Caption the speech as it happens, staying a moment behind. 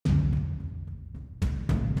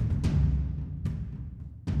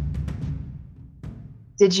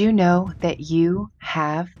Did you know that you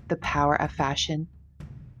have the power of fashion?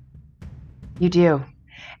 You do.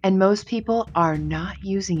 And most people are not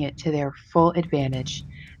using it to their full advantage.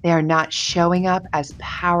 They are not showing up as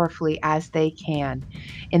powerfully as they can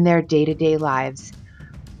in their day to day lives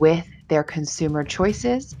with their consumer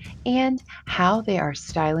choices and how they are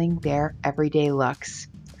styling their everyday looks.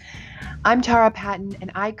 I'm Tara Patton,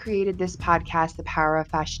 and I created this podcast, The Power of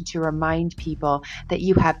Fashion, to remind people that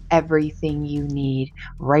you have everything you need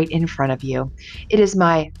right in front of you. It is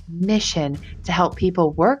my mission to help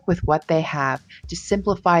people work with what they have, to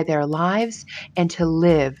simplify their lives, and to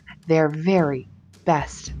live their very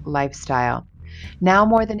best lifestyle. Now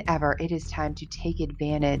more than ever, it is time to take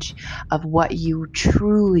advantage of what you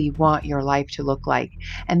truly want your life to look like.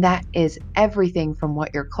 And that is everything from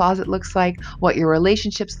what your closet looks like, what your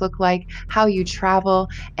relationships look like, how you travel,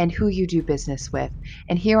 and who you do business with.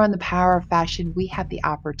 And here on The Power of Fashion, we have the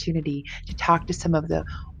opportunity to talk to some of the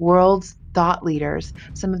world's thought leaders,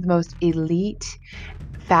 some of the most elite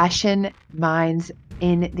fashion minds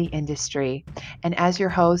in the industry. And as your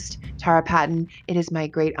host, Tara Patton, it is my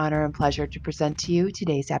great honor and pleasure to present to you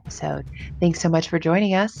today's episode. Thanks so much for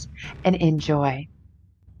joining us and enjoy.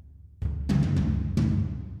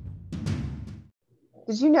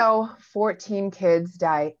 Did you know 14 kids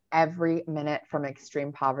die every minute from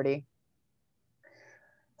extreme poverty?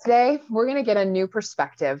 Today, we're going to get a new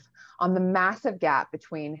perspective on the massive gap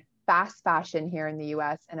between fast fashion here in the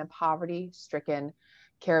US and a poverty-stricken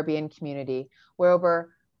Caribbean community, where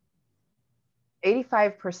over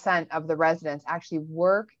 85% of the residents actually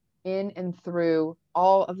work in and through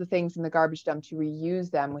all of the things in the garbage dump to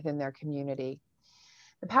reuse them within their community.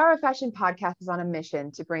 The Power of Fashion podcast is on a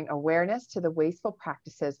mission to bring awareness to the wasteful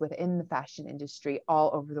practices within the fashion industry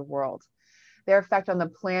all over the world, their effect on the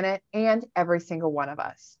planet and every single one of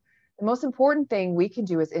us. The most important thing we can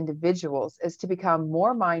do as individuals is to become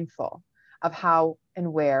more mindful of how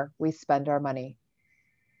and where we spend our money.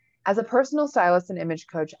 As a personal stylist and image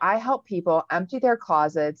coach, I help people empty their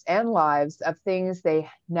closets and lives of things they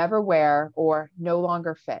never wear or no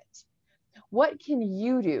longer fit. What can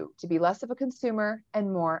you do to be less of a consumer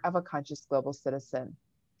and more of a conscious global citizen?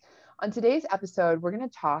 On today's episode, we're going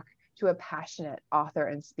to talk to a passionate author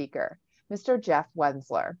and speaker, Mr. Jeff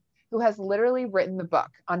Wenzler, who has literally written the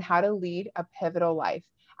book on how to lead a pivotal life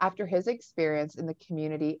after his experience in the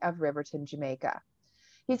community of Riverton, Jamaica.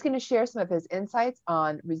 He's going to share some of his insights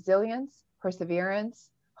on resilience,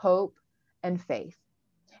 perseverance, hope, and faith.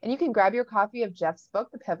 And you can grab your copy of Jeff's book,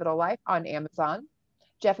 The Pivotal Life, on Amazon.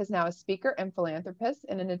 Jeff is now a speaker and philanthropist,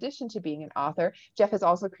 and in addition to being an author, Jeff has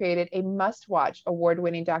also created a must-watch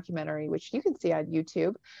award-winning documentary, which you can see on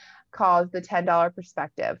YouTube, called The $10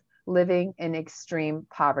 Perspective: Living in Extreme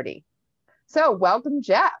Poverty. So welcome,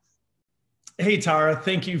 Jeff. Hey, Tara,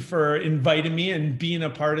 thank you for inviting me and being a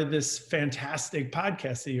part of this fantastic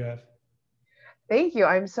podcast that you have. Thank you.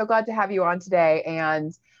 I'm so glad to have you on today.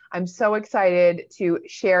 And I'm so excited to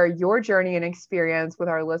share your journey and experience with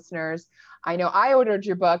our listeners. I know I ordered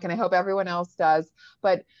your book and I hope everyone else does,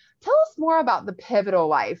 but tell us more about The Pivotal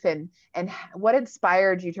Life and what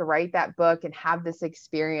inspired you to write that book and have this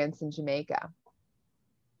experience in Jamaica.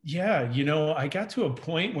 Yeah, I got to a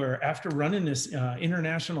point where after running this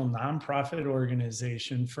international nonprofit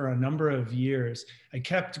organization for a number of years, I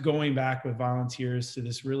kept going back with volunteers to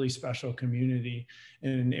this really special community.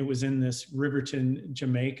 And it was in this Riverton,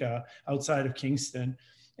 Jamaica, outside of Kingston.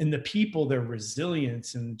 And the people, their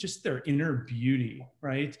resilience and just their inner beauty,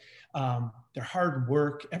 right? Their hard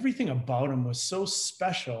work, everything about them was so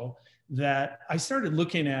special that I started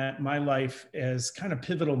looking at my life as kind of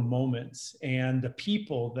pivotal moments and the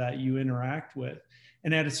people that you interact with.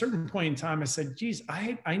 And at a certain point in time, I said, geez,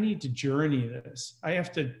 I need to journey this. I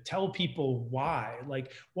have to tell people why.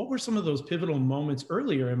 Like, what were some of those pivotal moments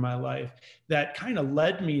earlier in my life that kind of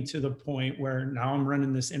led me to the point where now I'm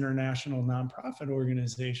running this international nonprofit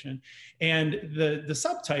organization. And the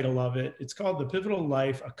subtitle of it, it's called The Pivotal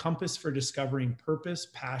Life, A Compass for Discovering Purpose,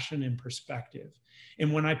 Passion, and Perspective.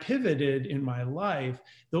 And when I pivoted in my life,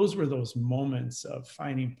 those were those moments of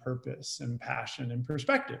finding purpose and passion and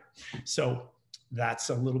perspective. So that's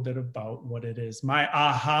a little bit about what it is, my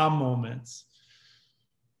aha moments.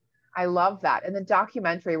 I love that. And the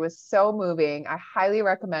documentary was so moving. I highly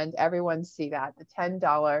recommend everyone see that, The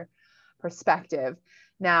 $10 Perspective.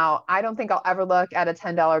 Now, I don't think I'll ever look at a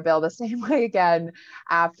 $10 bill the same way again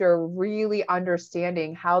after really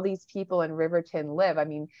understanding how these people in Riverton live. I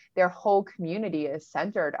mean, their whole community is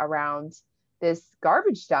centered around this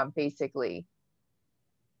garbage dump, basically.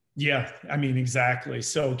 Yeah, I mean, exactly.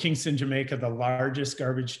 So Kingston, Jamaica, the largest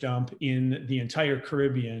garbage dump in the entire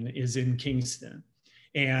Caribbean is in Kingston.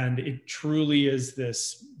 And it truly is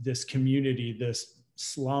this community, this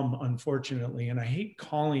slum, unfortunately. And I hate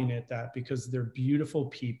calling it that because they're beautiful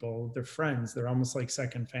people, they're friends, they're almost like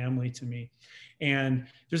second family to me. And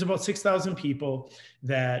there's about 6,000 people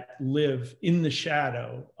that live in the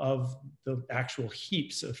shadow of the actual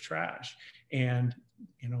heaps of trash. And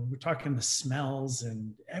we're talking the smells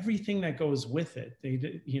and everything that goes with it.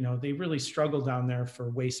 They really struggle down there for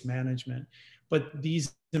waste management. But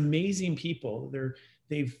these amazing people,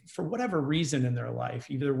 they've, for whatever reason in their life,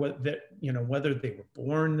 either whether they were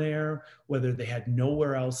born there, whether they had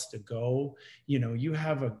nowhere else to go, you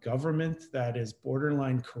have a government that is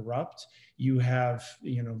borderline corrupt. You have,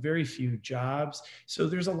 very few jobs. So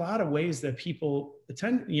there's a lot of ways that people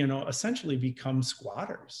essentially become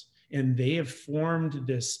squatters, and they have formed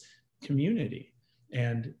this community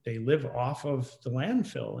and they live off of the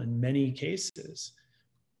landfill in many cases.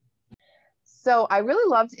 So I really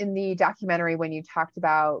loved in the documentary when you talked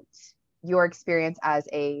about your experience as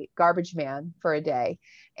a garbage man for a day,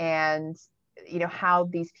 and how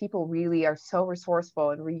these people really are so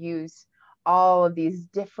resourceful and reuse all of these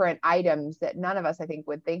different items that none of us, I think,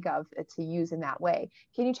 would think of to use in that way.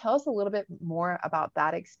 Can you tell us a little bit more about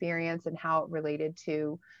that experience and how it related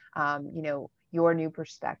to, your new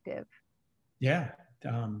perspective? Yeah.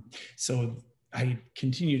 So I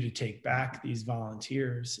continue to take back these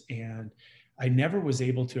volunteers, and I never was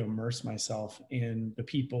able to immerse myself in the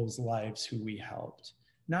people's lives who we helped.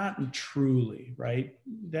 Not truly, right?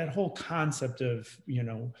 That whole concept of,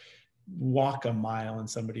 walk a mile in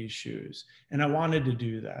somebody's shoes. And I wanted to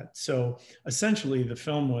do that. So essentially the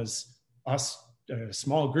film was us, a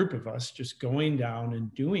small group of us, just going down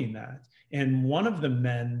and doing that. And one of the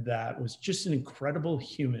men that was just an incredible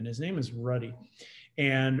human, his name is Ruddy.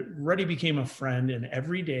 And Ruddy became a friend, and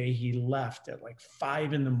every day he left at like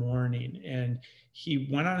 5 a.m. and he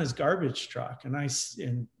went on his garbage truck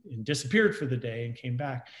and disappeared for the day and came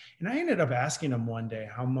back. And I ended up asking him one day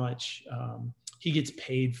how much he gets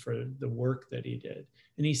paid for the work that he did.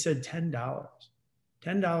 And he said $10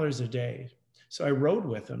 a day. So I rode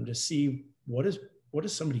with him to see what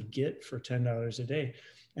does somebody get for $10 a day.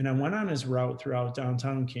 And I went on his route throughout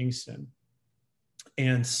downtown Kingston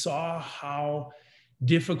and saw how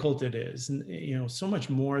difficult it is, and so much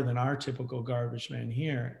more than our typical garbage man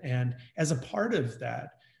here. And as a part of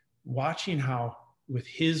that, watching how with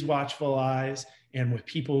his watchful eyes and with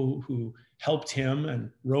people who helped him and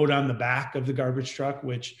rode on the back of the garbage truck,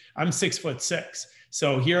 which I'm 6'6".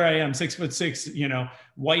 So here I am, 6'6",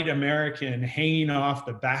 white American hanging off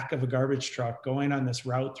the back of a garbage truck, going on this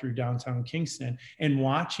route through downtown Kingston, and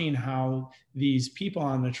watching how these people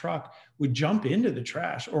on the truck would jump into the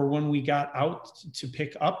trash, or when we got out to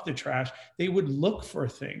pick up the trash, they would look for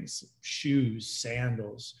things, shoes,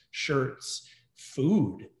 sandals, shirts,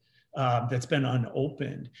 food that's been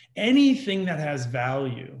unopened, anything that has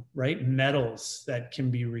value, right? Metals that can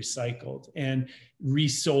be recycled and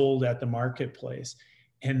resold at the marketplace.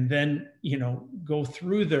 And then, go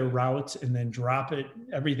through their routes and then drop it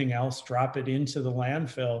into the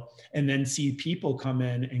landfill, and then see people come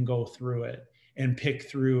in and go through it and pick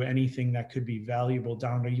through anything that could be valuable,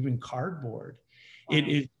 down to even cardboard. Wow. It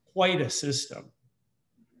is quite a system.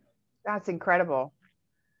 That's incredible.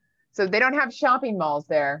 So they don't have shopping malls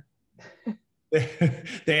there.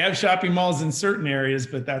 They have shopping malls in certain areas,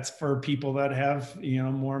 but that's for people that have,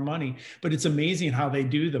 more money. But it's amazing how they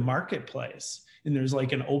do the marketplace. And there's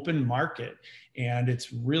like an open market, and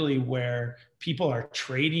it's really where people are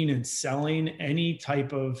trading and selling any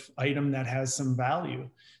type of item that has some value.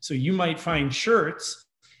 So you might find shirts,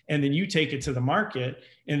 and then you take it to the market,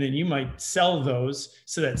 and then you might sell those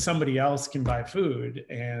so that somebody else can buy food,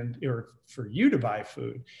 or for you to buy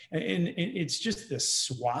food. And it's just this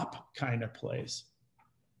swap kind of place.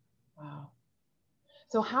 Wow.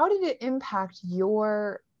 So how did it impact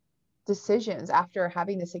your decisions after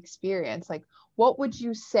having this experience? Like, what would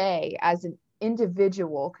you say as an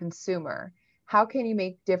individual consumer? How can you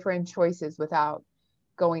make different choices without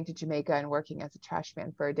going to Jamaica and working as a trash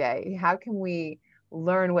man for a day? How can we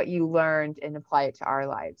learn what you learned and apply it to our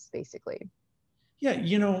lives, basically? Yeah,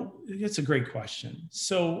 it's a great question.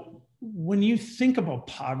 So when you think about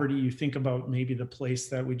poverty, you think about maybe the place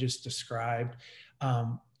that we just described.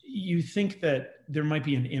 You think that there might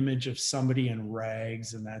be an image of somebody in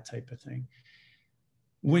rags and that type of thing.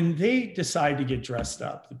 When they decide to get dressed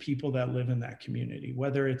up, the people that live in that community,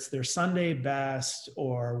 whether it's their Sunday best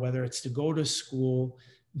or whether it's to go to school,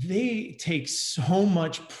 they take so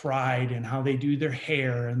much pride in how they do their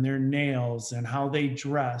hair and their nails and how they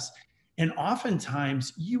dress. And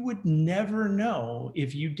oftentimes you would never know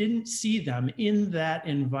if you didn't see them in that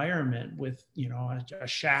environment with, a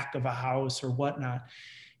shack of a house or whatnot.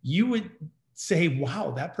 You would say,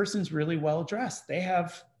 wow, that person's really well dressed. They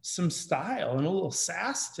have some style and a little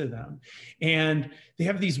sass to them. And they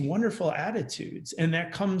have these wonderful attitudes. And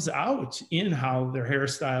that comes out in how their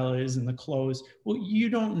hairstyle is and the clothes. Well, you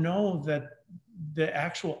don't know that the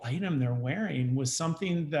actual item they're wearing was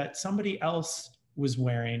something that somebody else was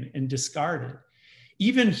wearing and discarded.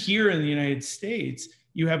 Even here in the United States,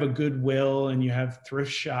 you have a Goodwill and you have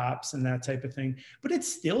thrift shops and that type of thing, but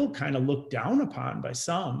it's still kind of looked down upon by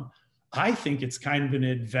some. I think it's kind of an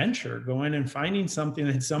adventure going and finding something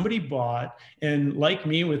that somebody bought. And like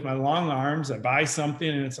me with my long arms, I buy something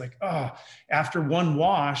and it's like, oh, after one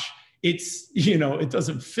wash, it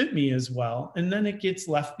doesn't fit me as well. And then it gets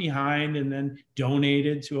left behind and then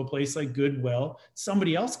donated to a place like Goodwill.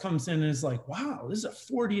 Somebody else comes in and is like, wow, this is a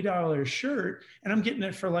 $40 shirt and I'm getting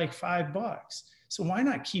it for like $5. So why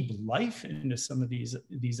not keep life into some of these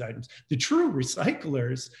items? The true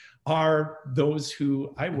recyclers are those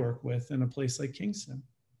who I work with in a place like Kingston.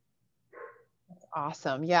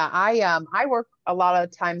 Awesome. Yeah. I work a lot of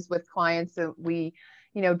times with clients that we,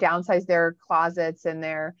 downsize their closets and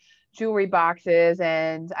their jewelry boxes.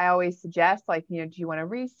 And I always suggest, like, do you want to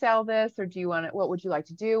resell this, or what would you like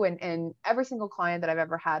to do? And every single client that I've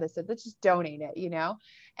ever had has said, let's just donate it,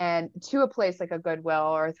 and to a place like a Goodwill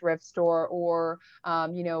or a thrift store or,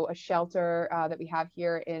 a shelter that we have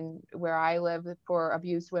here in where I live for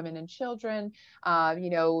abused women and children,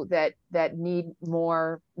 that need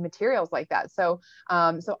more materials like that. So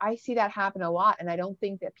I see that happen a lot. And I don't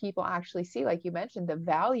think that people actually see, like you mentioned, the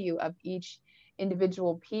value of each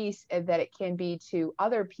individual piece that it can be to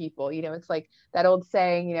other people. It's like that old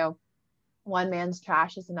saying, one man's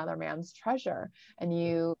trash is another man's treasure. And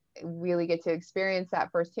you really get to experience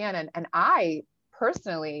that firsthand. And I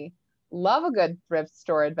personally love a good thrift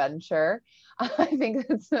store adventure. I think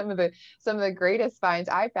that's some of the greatest finds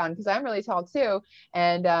I found, because I'm really tall too.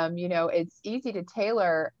 And, it's easy to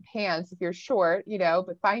tailor pants if you're short,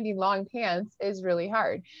 but finding long pants is really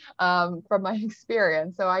hard, from my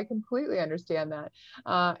experience. So I completely understand that.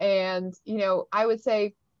 And, I would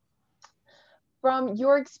say, from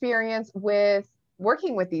your experience with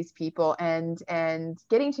working with these people and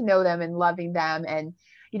getting to know them and loving them, and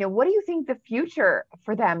what do you think the future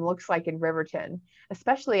for them looks like in Riverton,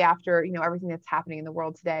 especially after everything that's happening in the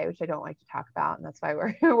world today, which I don't like to talk about, and that's why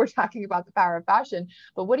we're talking about the power of fashion.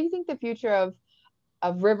 But what do you think the future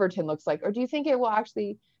of Riverton looks like? Or do you think it will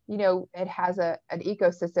actually, it has an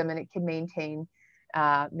ecosystem and it can maintain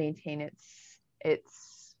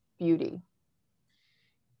its beauty?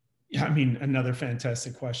 Yeah, I mean, another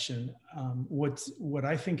fantastic question. What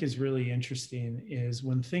I think is really interesting is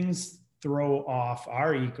when things throw off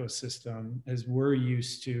our ecosystem as we're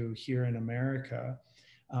used to here in America,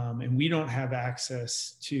 and we don't have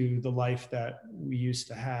access to the life that we used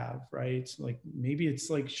to have, right? Like maybe it's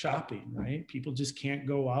like shopping, right? People just can't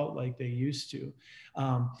go out like they used to.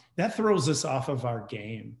 That throws us off of our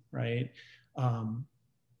game, right?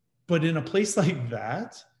 But in a place like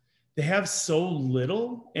that, they have so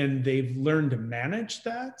little and they've learned to manage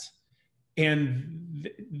that. And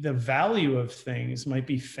the value of things might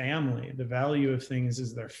be family. The value of things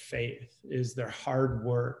is their faith, is their hard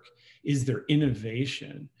work, is their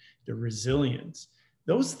innovation, their resilience.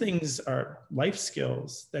 Those things are life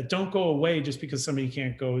skills that don't go away just because somebody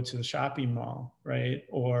can't go to the shopping mall, right?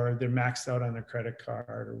 Or they're maxed out on their credit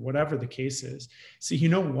card or whatever the case is. So you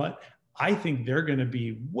know what? I think they're going to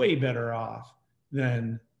be way better off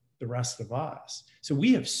than the rest of us. So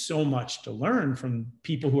we have so much to learn from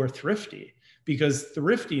people who are thrifty, because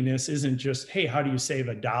thriftiness isn't just, hey, how do you save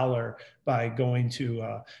 $1 by going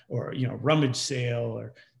to rummage sale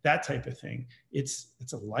or that type of thing. It's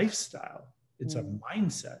a lifestyle. It's a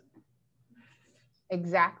mindset.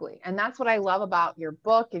 Exactly. And that's what I love about your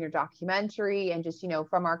book and your documentary, and just,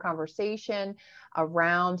 from our conversation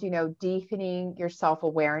around, deepening your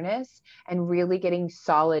self-awareness and really getting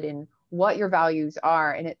solid in what your values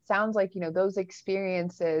are. And it sounds like, those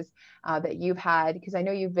experiences that you've had, because I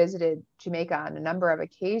know you visited Jamaica on a number of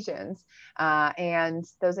occasions, and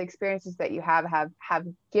those experiences that you have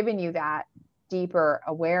given you that deeper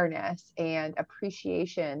awareness and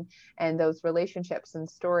appreciation and those relationships and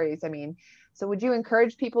stories. I mean, so would you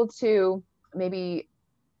encourage people to maybe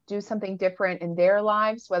do something different in their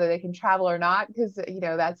lives, whether they can travel or not? Because,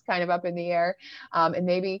 that's kind of up in the air. And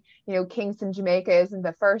maybe, Kingston, Jamaica isn't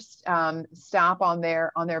the first stop on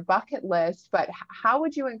their bucket list, but how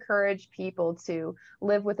would you encourage people to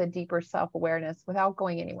live with a deeper self-awareness without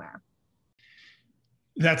going anywhere?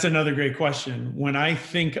 That's another great question. When I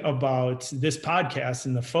think about this podcast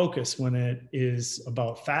and the focus when it is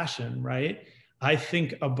about fashion, right? I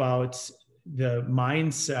think about the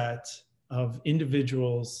mindset of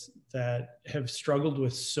individuals that have struggled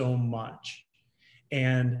with so much.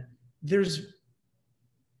 And there's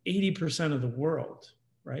 80% of the world,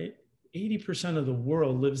 right? 80% of the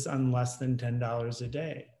world lives on less than $10 a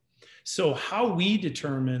day. So how we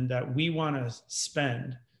determine that we want to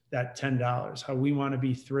spend that $10, how we want to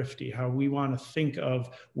be thrifty, how we want to think of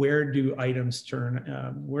where do items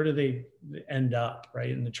turn, where do they end up, right,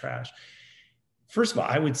 in the trash. First of all,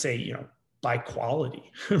 I would say, buy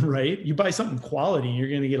quality, right? You buy something quality, you're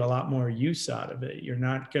going to get a lot more use out of it. You're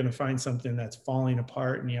not going to find something that's falling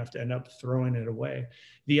apart and you have to end up throwing it away.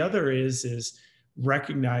 The other is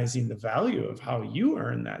recognizing the value of how you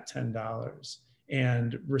earn that $10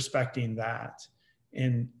 and respecting that,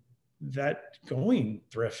 and that going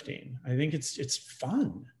thrifting. I think it's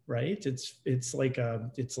fun, right? It's like a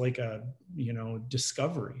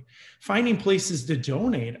discovery, finding places to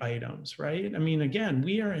donate items, right? I mean, again,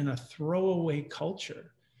 we are in a throwaway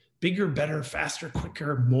culture, bigger, better, faster,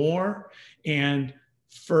 quicker, more. And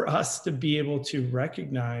for us to be able to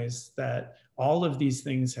recognize that all of these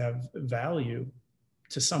things have value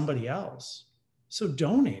to somebody else. So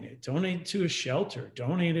donate to a shelter,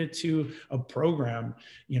 donate it to a program.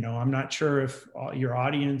 I'm not sure if your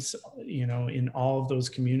audience, in all of those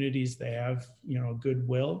communities, they have,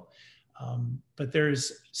 goodwill. But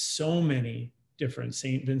there's so many different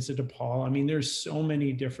St. Vincent de Paul. I mean, there's so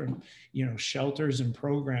many different, shelters and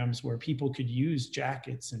programs where people could use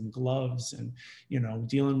jackets and gloves and,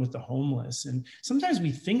 dealing with the homeless. And sometimes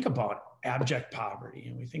we think about abject poverty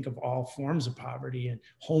and we think of all forms of poverty and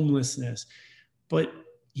homelessness. But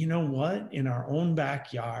you know what? In our own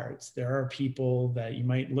backyards, there are people that you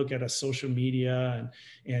might look at a social media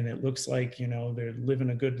and it looks like, they're living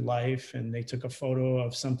a good life and they took a photo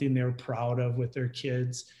of something they're proud of with their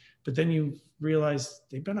kids. But then you realize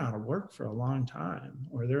they've been out of work for a long time,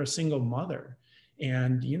 or they're a single mother.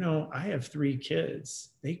 And, I have 3 kids.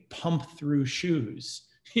 They pump through shoes.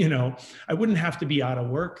 I wouldn't have to be out of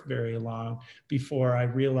work very long before I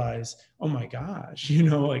realize, oh my gosh,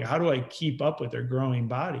 like, how do I keep up with their growing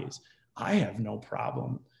bodies? I have no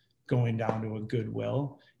problem going down to a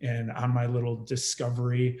Goodwill and on my little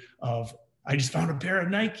discovery of, I just found a pair of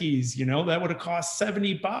Nikes, that would have cost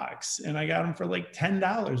 $70 and I got them for like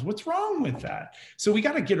 $10. What's wrong with that? So we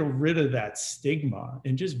got to get rid of that stigma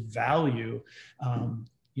and just value,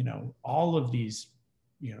 all of these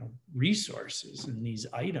resources and these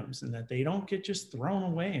items, and that they don't get just thrown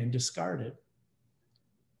away and discarded.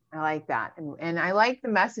 I like that. And I like the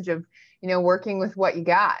message of, working with what you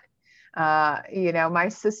got. My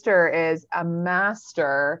sister is a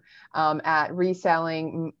master at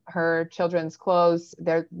reselling her children's clothes.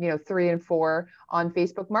 They're, 3 and 4 on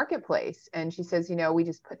Facebook Marketplace. And she says, we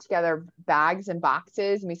just put together bags and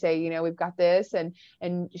boxes and we say, we've got this.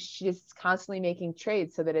 And she's constantly making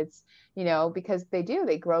trades so that it's, because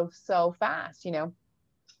they grow so fast.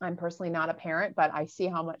 I'm personally not a parent, but I see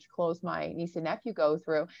how much clothes my niece and nephew go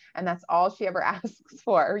through. And that's all she ever asks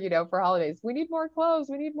for, for holidays. We need more clothes.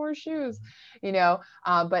 We need more shoes,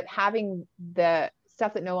 but having the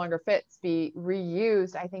stuff that no longer fits be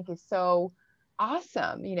reused, I think is so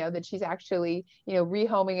awesome, that she's actually,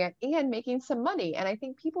 rehoming it and making some money. And I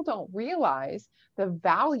think people don't realize the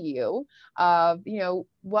value of,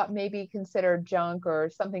 what may be considered junk or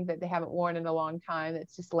something that they haven't worn in a long time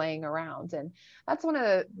that's just laying around. And that's one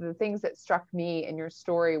of the things that struck me in your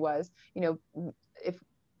story was,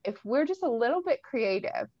 if we're just a little bit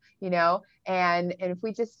creative, and if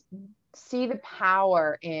we just see the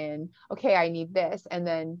power in, okay, I need this, and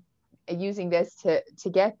then using this to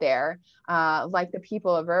get there, like the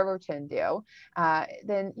people of Riverton do,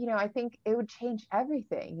 then, I think it would change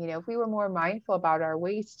everything. If we were more mindful about our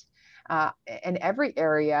waste in every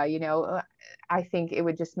area, I think it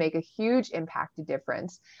would just make a huge impact, a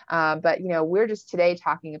difference. But, we're just today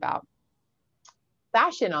talking about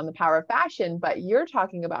fashion on the Power of Fashion, but you're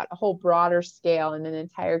talking about a whole broader scale and an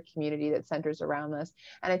entire community that centers around this.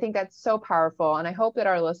 And I think that's so powerful. And I hope that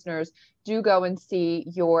our listeners do go and see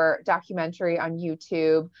your documentary on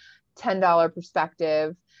YouTube, $10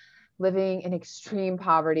 Perspective, Living in Extreme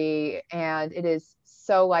Poverty. And it is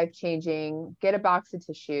so life-changing. Get a box of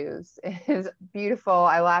tissues. It is beautiful.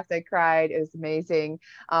 I laughed, I cried. It was amazing.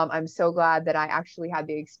 I'm so glad that I actually had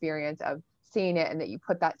the experience of seeing it and that you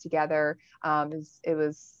put that together. It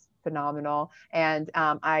was phenomenal. And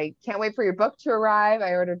I can't wait for your book to arrive.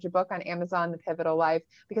 I ordered your book on Amazon, The Pivotal Life,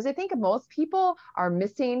 because I think most people are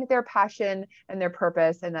missing their passion and their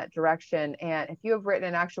purpose in that direction. And if you have written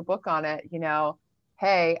an actual book on it,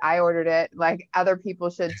 hey, I ordered it. Like other people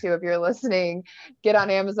should too. If you're listening, get on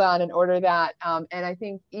Amazon and order that. And I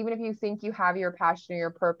think even if you think you have your passion or your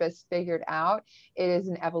purpose figured out, it is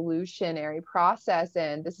an evolutionary process.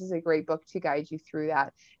 And this is a great book to guide you through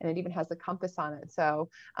that. And it even has a compass on it. So,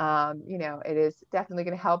 it is definitely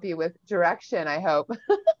going to help you with direction, I hope.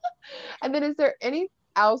 And then is there any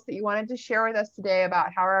else that you wanted to share with us today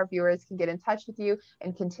about how our viewers can get in touch with you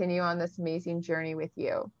and continue on this amazing journey with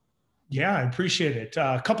you? Yeah, I appreciate it.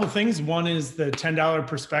 A couple of things. One is the $10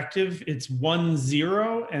 perspective. It's 10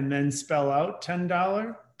 and then spell out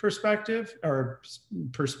 $10 perspective or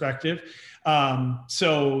perspective.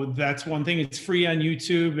 So that's one thing. It's free on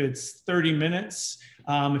YouTube. It's 30 minutes.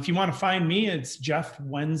 If you want to find me, it's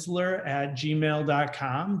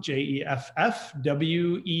jeffwenzler@gmail.com,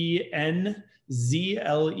 JEFFWENZLER.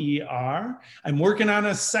 I'm working on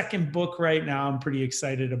a second book right now. I'm pretty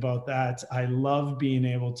excited about that. I love being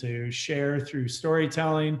able to share through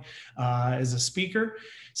storytelling as a speaker.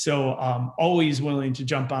 So I'm always willing to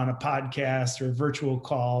jump on a podcast or a virtual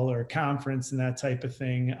call or a conference and that type of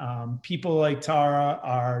thing. People like Tara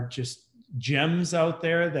are just gems out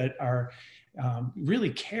there that are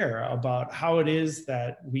really care about how it is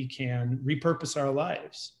that we can repurpose our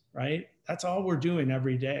lives, right? That's all we're doing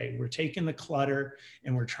every day. We're taking the clutter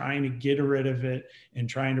and we're trying to get rid of it and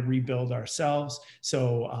trying to rebuild ourselves.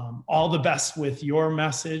 So all the best with your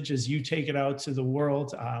message as you take it out to the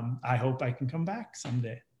world. I hope I can come back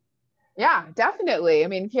someday. Yeah, definitely. I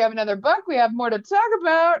mean, if you have another book, we have more to talk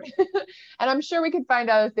about. And I'm sure we could find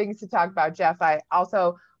other things to talk about, Jeff. I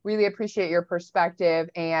also really appreciate your perspective.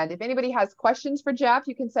 And if anybody has questions for Jeff,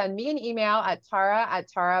 you can send me an email at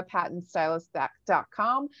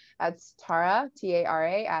tara@tarapattenstylist.com. That's Tara,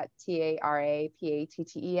 T-A-R-A, at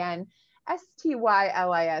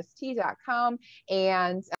TARAPATTENSTYLIST.com.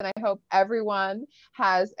 And I hope everyone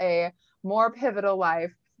has a more pivotal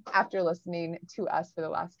life after listening to us for the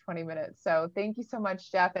last 20 minutes. So thank you so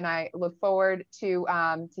much, Jeff. And I look forward to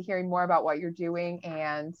hearing more about what you're doing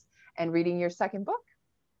and reading your second book.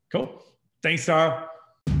 Cool. Thanks, Tara.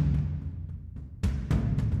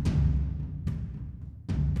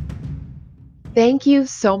 Thank you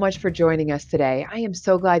so much for joining us today. I am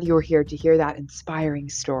so glad you were here to hear that inspiring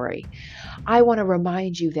story. I want to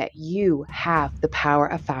remind you that you have the power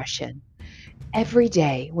of fashion. Every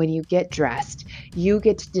day when you get dressed, you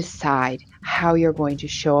get to decide how you're going to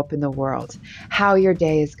show up in the world, how your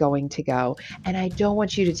day is going to go. And I don't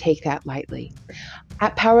want you to take that lightly.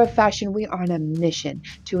 At Power of Fashion, we are on a mission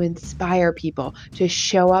to inspire people to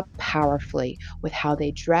show up powerfully with how they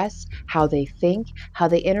dress, how they think, how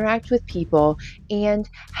they interact with people, and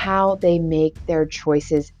how they make their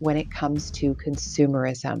choices when it comes to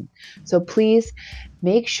consumerism. So please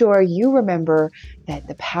make sure you remember that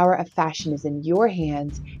the power of fashion is in your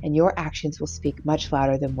hands and your actions will speak much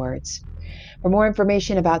louder than words. For more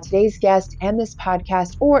information about today's guest and this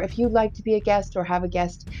podcast, or if you'd like to be a guest or have a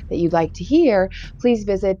guest that you'd like to hear, please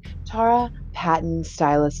visit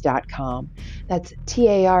tarapattenstylist.com. That's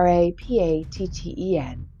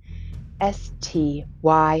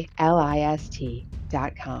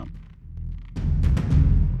TARAPATTENSTYLIST.com.